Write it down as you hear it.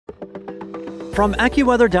From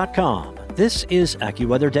AccuWeather.com, this is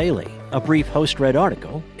AccuWeather Daily, a brief host-read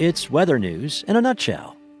article. It's weather news in a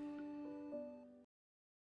nutshell.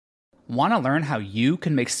 Want to learn how you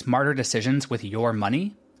can make smarter decisions with your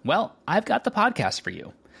money? Well, I've got the podcast for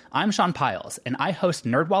you. I'm Sean Piles, and I host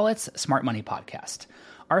NerdWallet's Smart Money Podcast.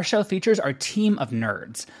 Our show features our team of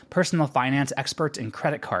nerds, personal finance experts in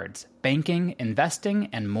credit cards, banking, investing,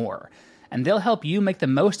 and more. And they'll help you make the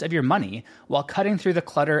most of your money while cutting through the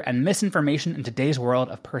clutter and misinformation in today's world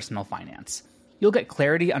of personal finance. You'll get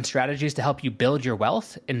clarity on strategies to help you build your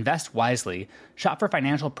wealth, invest wisely, shop for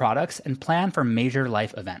financial products, and plan for major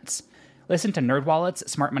life events. Listen to NerdWallet's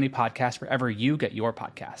Smart Money Podcast wherever you get your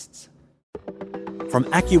podcasts. From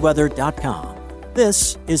AccuWeather.com,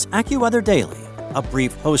 this is AccuWeather Daily, a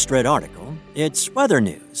brief host-read article. It's weather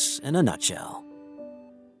news in a nutshell.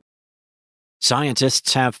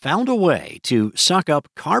 Scientists have found a way to suck up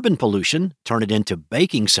carbon pollution, turn it into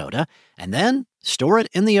baking soda, and then store it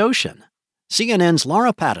in the ocean. CNN's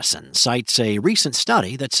Laura Pattison cites a recent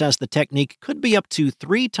study that says the technique could be up to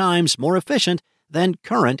 3 times more efficient than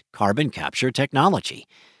current carbon capture technology.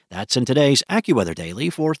 That's in today's AccuWeather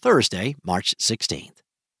Daily for Thursday, March 16th.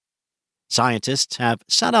 Scientists have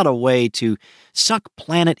set out a way to suck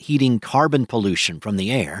planet-heating carbon pollution from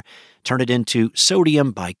the air, turn it into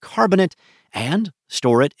sodium bicarbonate, and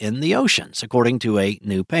store it in the oceans, according to a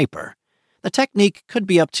new paper. The technique could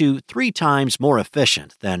be up to 3 times more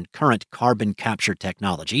efficient than current carbon capture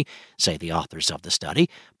technology, say the authors of the study,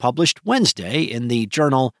 published Wednesday in the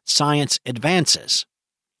journal Science Advances.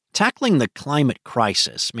 Tackling the climate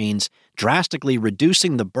crisis means drastically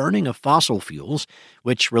reducing the burning of fossil fuels,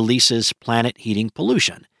 which releases planet-heating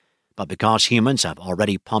pollution. But because humans have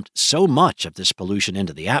already pumped so much of this pollution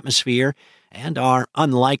into the atmosphere and are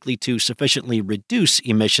unlikely to sufficiently reduce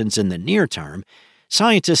emissions in the near term,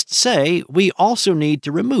 scientists say we also need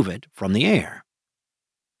to remove it from the air.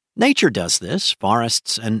 Nature does this.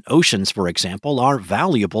 Forests and oceans, for example, are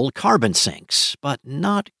valuable carbon sinks, but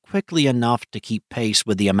not quickly enough to keep pace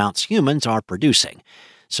with the amounts humans are producing.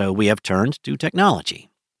 So we have turned to technology.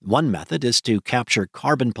 One method is to capture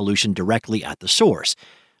carbon pollution directly at the source,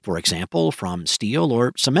 for example, from steel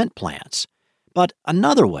or cement plants. But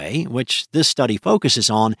another way, which this study focuses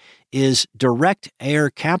on, is direct air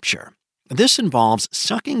capture. This involves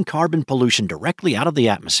sucking carbon pollution directly out of the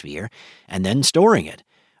atmosphere and then storing it,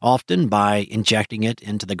 often by injecting it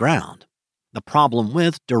into the ground. The problem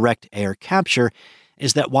with direct air capture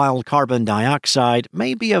is that while carbon dioxide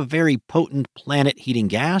may be a very potent planet-heating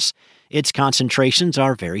gas, its concentrations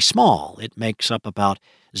are very small. It makes up about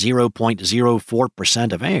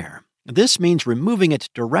 0.04% of air. This means removing it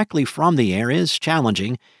directly from the air is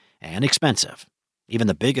challenging and expensive. Even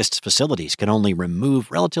the biggest facilities can only remove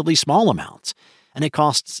relatively small amounts, and it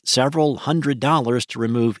costs several $100s to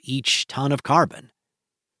remove each ton of carbon.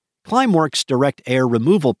 Climeworks' direct air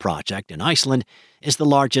removal project in Iceland is the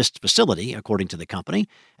largest facility, according to the company,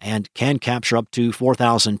 and can capture up to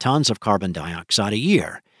 4,000 tons of carbon dioxide a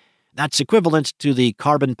year. That's equivalent to the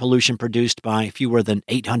carbon pollution produced by fewer than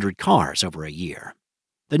 800 cars over a year.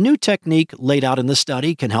 The new technique laid out in the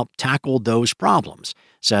study can help tackle those problems,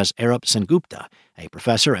 says Arup Sengupta, a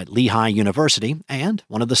professor at Lehigh University and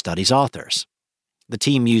one of the study's authors. The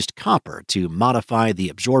team used copper to modify the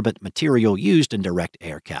absorbent material used in direct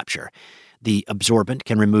air capture. The absorbent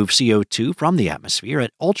can remove CO2 from the atmosphere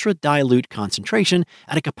at ultra-dilute concentration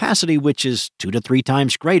at a capacity which is 2 to 3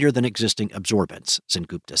 times greater than existing absorbents,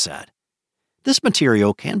 Sengupta said. This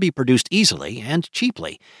material can be produced easily and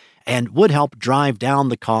cheaply, and would help drive down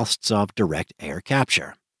the costs of direct air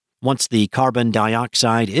capture. Once the carbon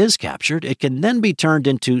dioxide is captured, it can then be turned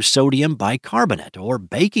into sodium bicarbonate or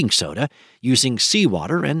baking soda using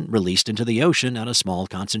seawater and released into the ocean at a small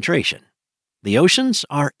concentration. The oceans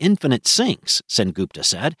are infinite sinks, Sengupta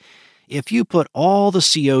said. If you put all the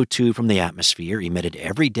CO2 from the atmosphere emitted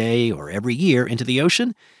every day or every year into the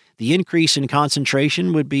ocean, the increase in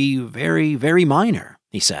concentration would be very, very minor,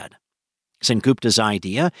 he said. Sengupta's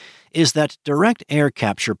idea is that direct air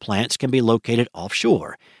capture plants can be located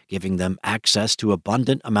offshore, giving them access to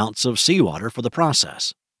abundant amounts of seawater for the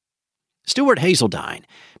process. Stuart Hazeldine,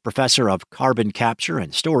 professor of carbon capture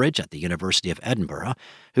and storage at the University of Edinburgh,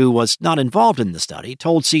 who was not involved in the study,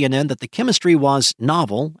 told CNN that the chemistry was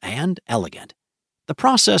novel and elegant. The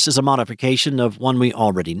process is a modification of one we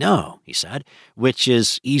already know, he said, which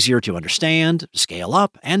is easier to understand, scale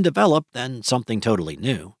up, and develop than something totally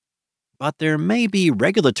new. But there may be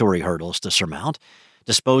regulatory hurdles to surmount.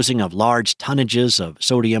 Disposing of large tonnages of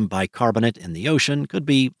sodium bicarbonate in the ocean could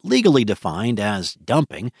be legally defined as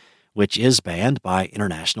dumping, which is banned by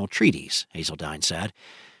international treaties, Hazeldine said.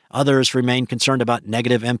 Others remain concerned about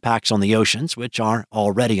negative impacts on the oceans, which are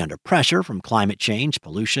already under pressure from climate change,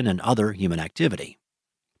 pollution, and other human activity.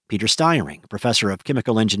 Peter Stiering, professor of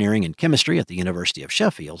chemical engineering and chemistry at the University of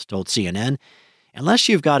Sheffield, told CNN, "Unless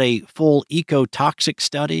you've got a full ecotoxic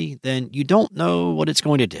study, then you don't know what it's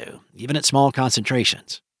going to do, even at small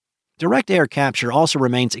concentrations." Direct air capture also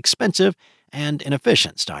remains expensive and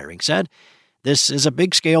inefficient, Stiering said. "This is a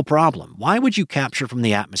big-scale problem. Why would you capture from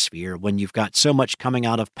the atmosphere when you've got so much coming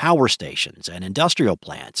out of power stations and industrial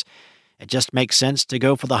plants? It just makes sense to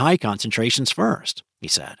go for the high concentrations first," he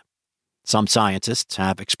said. Some scientists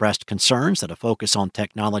have expressed concerns that a focus on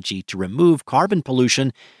technology to remove carbon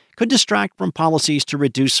pollution could distract from policies to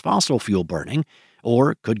reduce fossil fuel burning,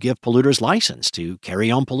 or could give polluters license to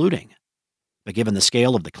carry on polluting. But given the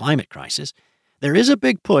scale of the climate crisis, there is a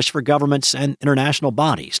big push for governments and international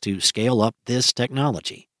bodies to scale up this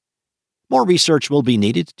technology. More research will be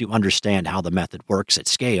needed to understand how the method works at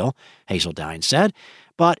scale, Hazeldine said,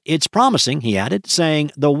 but it's promising, he added,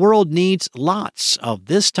 saying the world needs lots of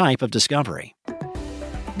this type of discovery.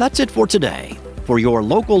 That's it for today. For your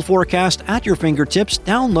local forecast at your fingertips,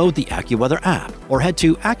 download the AccuWeather app or head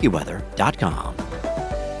to AccuWeather.com.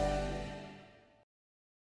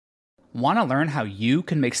 Want to learn how you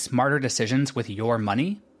can make smarter decisions with your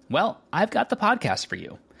money? Well, I've got the podcast for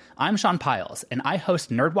you. I'm Sean Piles, and I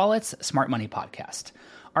host NerdWallet's Smart Money Podcast.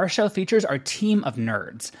 Our show features our team of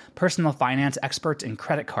nerds, personal finance experts in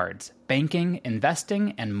credit cards, banking,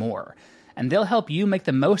 investing, and more. And they'll help you make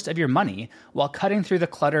the most of your money while cutting through the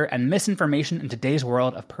clutter and misinformation in today's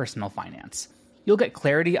world of personal finance. You'll get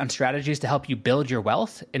clarity on strategies to help you build your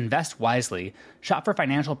wealth, invest wisely, shop for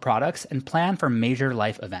financial products, and plan for major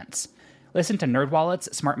life events. Listen to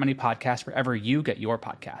NerdWallet's Smart Money Podcast wherever you get your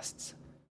podcasts.